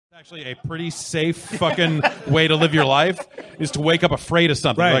Actually, a pretty safe fucking way to live your life is to wake up afraid of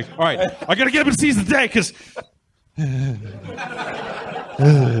something. Right. Like, all right, I gotta get up and seize the day because.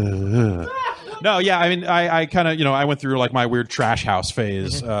 No, yeah, I mean, I kind of, I went through like my weird trash house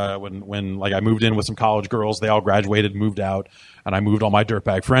phase when like I moved in with some college girls. They all graduated, moved out, and I moved all my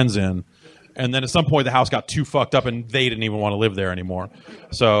dirtbag friends in. And then at some point, the house got too fucked up, and they didn't even want to live there anymore.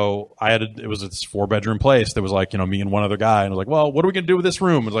 So it was this 4-bedroom place. There was like, me and one other guy, and I was like, well, what are we gonna do with this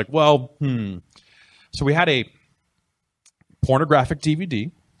room? I was like, well, So we had a pornographic DVD,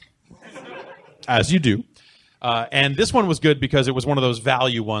 as you do. And this one was good because it was one of those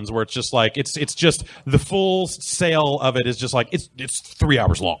value ones where it's just like it's just the full sale of it is just like it's 3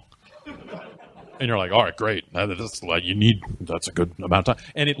 hours long. And you're like, all right, great. That's like that's a good amount of time.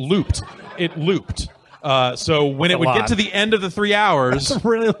 And it looped. So when it would get to the end of the 3 hours, That's a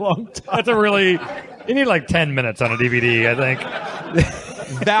really long time. You need like 10 minutes on a DVD, I think.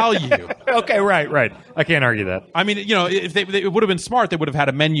 value. Okay, right. I can't argue that. I mean, if it would have been smart, they would have had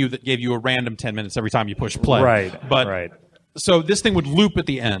a menu that gave you a random 10 minutes every time you push play. Right. So this thing would loop at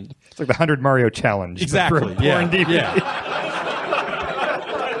the end. It's like the 100 Mario challenge. Exactly. For porn DVD.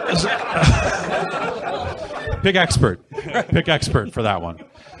 Pick expert for that one.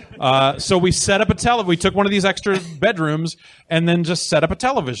 So we set up a we took one of these extra bedrooms and then just set up a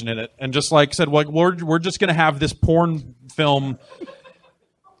television in it and just like said, well, we're just going to have this porn film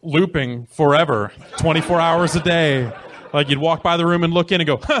looping forever, 24 hours a day. Like you'd walk by the room and look in and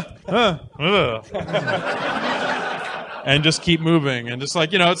go, and just keep moving. And just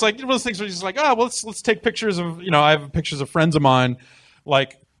like, it's like one of those things where you're just like, oh, well, let's take pictures of, I have pictures of friends of mine,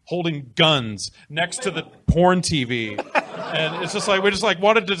 like, holding guns next to the porn TV. And it's just like, we just like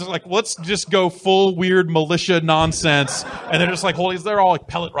wanted to just like, let's just go full weird militia nonsense. And they're just like they're all like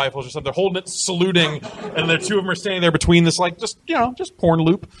pellet rifles or something. They're holding it, saluting. And the two of them are standing there between this like, just porn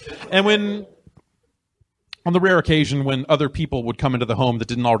loop. And on the rare occasion when other people would come into the home that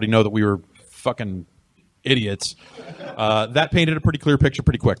didn't already know that we were fucking idiots, that painted a pretty clear picture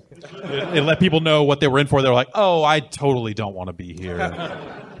pretty quick. It let people know what they were in for. They were like, oh, I totally don't want to be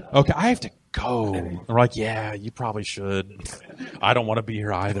here. Okay, I have to go. And we're like, yeah, you probably should. I don't want to be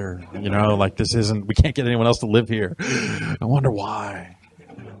here either. Like we can't get anyone else to live here. I wonder why.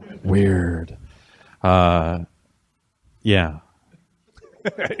 Weird. Yeah. Are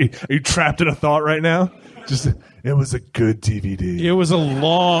you trapped in a thought right now? It was a good DVD. It was a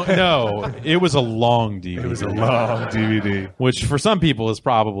long DVD. It was a long DVD. Which for some people is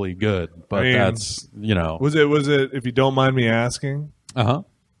probably good, but that's, Was it, if you don't mind me asking? Uh-huh.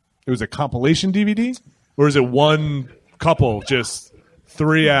 It was a compilation DVD? Or is it one couple, just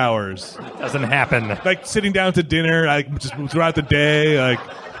 3 hours? Doesn't happen. Like sitting down to dinner, like just throughout the day, like,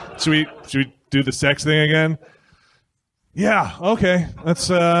 should we do the sex thing again? Yeah, okay. That's Is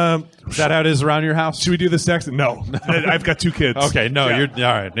that how it is around your house? Should we do the sex? No. I've got 2 kids. Okay, no, Yeah. you're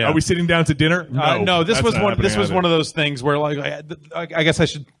all right. Yeah. Are we sitting down to dinner? No, this was one of of those things where like I guess I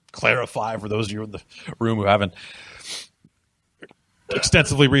should clarify for those of you in the room who haven't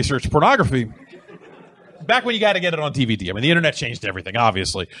extensively researched pornography. Back when you got to get it on DVD. I mean, the internet changed everything,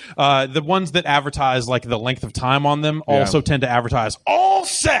 obviously. The ones that advertise like the length of time on them also tend to advertise all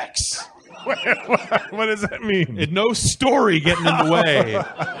sex. What does that mean? No story getting in the way.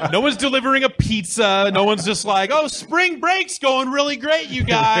 No one's delivering a pizza. No one's just like, oh, spring break's going really great, you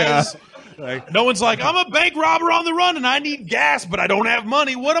guys. No one's like, I'm a bank robber on the run and I need gas, but I don't have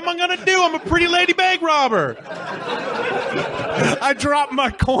money. What am I going to do? I'm a pretty lady bank robber. I dropped my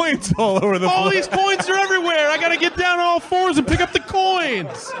coins all over the All floor. these coins are everywhere. I got to get down on all fours and pick up the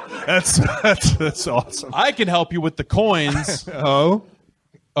coins. That's awesome. I can help you with the coins. Oh.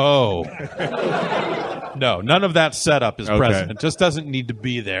 No, none of that setup is present. It just doesn't need to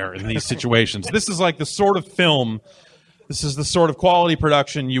be there in these situations. This is like the sort of film, this is the sort of quality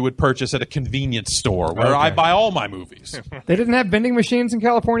production you would purchase at a convenience store where I buy all my movies. They didn't have vending machines in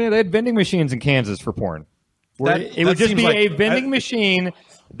California. They had vending machines in Kansas for porn. It would just be a vending machine.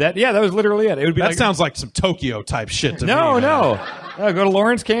 That was literally it. It would be. That sounds like some Tokyo type shit to me. No. Go to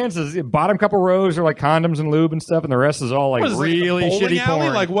Lawrence, Kansas. Bottom couple rows are like condoms and lube and stuff, and the rest is all like really shitty alley?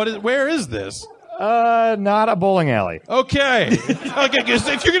 porn. Like where is this? Not a bowling alley. Okay.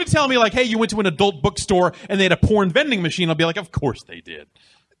 If you're going to tell me like, hey, you went to an adult bookstore and they had a porn vending machine, I'll be like, of course they did.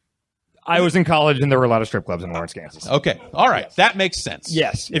 I was in college and there were a lot of strip clubs in Lawrence, Kansas. Okay. All right. That makes sense.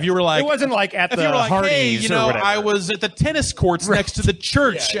 Yes. If you were like... It wasn't like at the Hardee's or whatever. I was at the tennis courts next to the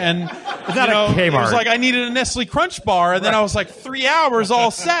church and... It's not a Kmart. It was like I needed a Nestle Crunch bar and then I was like 3 hours all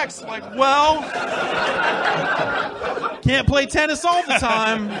sex. I'm like, well... Can't play tennis all the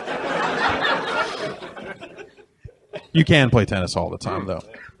time. You can play tennis all the time, though.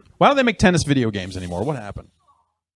 Why don't they make tennis video games anymore? What happened?